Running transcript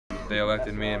they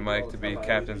elected me and Mike to be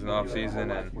captains in the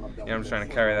off-season, and I'm just trying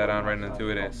to carry that on right into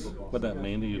 2 days. What did that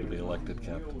mean to you to be elected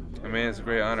captain? I mean, it's a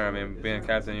great honor. I mean, being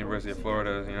captain of the University of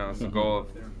Florida, it's the goal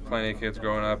of plenty of kids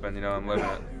growing up, and I'm living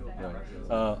it.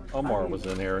 Right. Omar was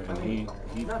in there, and he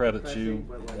credits you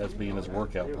as being his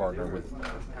workout partner, with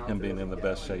him being in the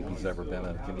best shape he's ever been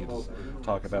in. Can you just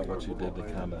talk about what you did to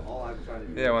kind of?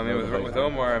 Yeah, well, I mean, with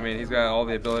Omar, I mean, he's got all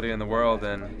the ability in the world,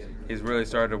 and he's really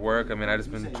started to work. I mean, I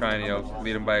just been trying to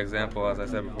lead him by example, as I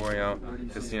said before.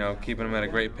 Just keeping him at a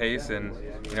great pace, and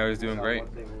he's doing great.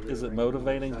 Is it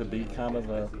motivating to be kind of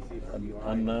an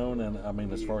unknown? And I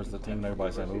mean, as far as the team,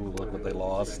 everybody's saying, "Oh, look what they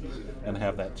lost," and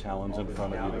have that challenge in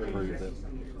front of you to prove that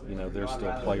there's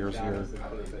still players here.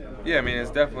 Yeah, I mean,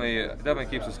 it definitely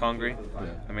keeps us hungry. Yeah.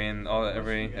 I mean,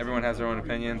 everyone has their own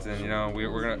opinions, and we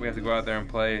have to go out there and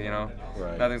play.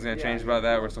 Right. Nothing's going to change about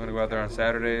that. We're still going to go out there on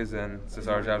Saturdays, and it's just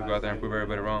our job to go out there and prove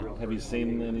everybody wrong. Have you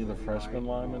seen any of the freshman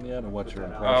linemen yet, and what's your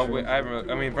impression?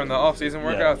 I mean, from the off-season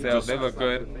workouts, they look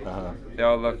good. They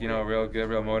all look real good,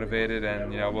 real motivated,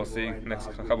 and we'll see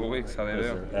next couple of weeks how they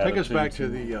do. Take us back to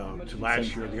to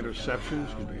last year, the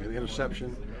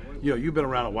interception. You've been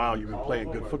around a while. You've been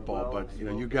playing good football, but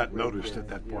you got noticed at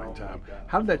that point in time.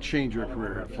 How did that change your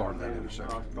career in Florida? That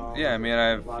interception. Yeah, I mean,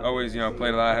 I've always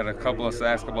played a lot. I had a couple of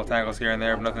sacks, a couple of tackles here and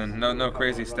there, but nothing, no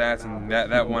crazy stats. And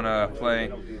that one play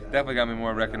definitely got me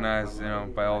more recognized,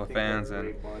 by all the fans.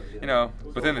 And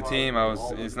within the team,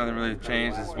 it's nothing really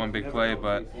changed. It's one big play,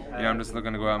 but I'm just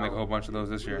looking to go out and make a whole bunch of those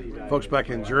this year. Folks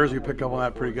back in Jersey picked up on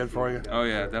that pretty good for you. Oh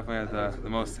yeah, definitely had the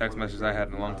most text messages I had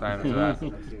in a long time after that.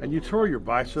 And you tore your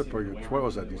bicep, or what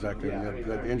was that exactly?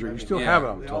 That injury. You still have it,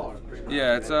 I'm told.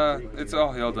 Yeah, it's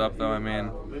all healed up though. I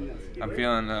mean,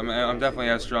 I'm definitely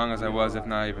as strong as I was, if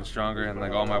not even stronger, and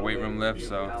all my weight room lifts.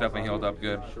 So it's definitely healed up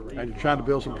good. And you're trying to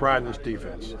build some pride in this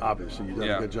defense. Obviously, you've done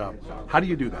a good job. How do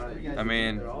you do that? I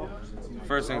mean,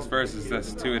 first things first is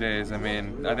this 2 days. I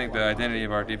mean, I think the identity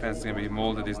of our defense is going to be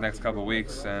molded these next couple of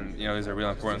weeks, and these are real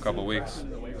important couple of weeks.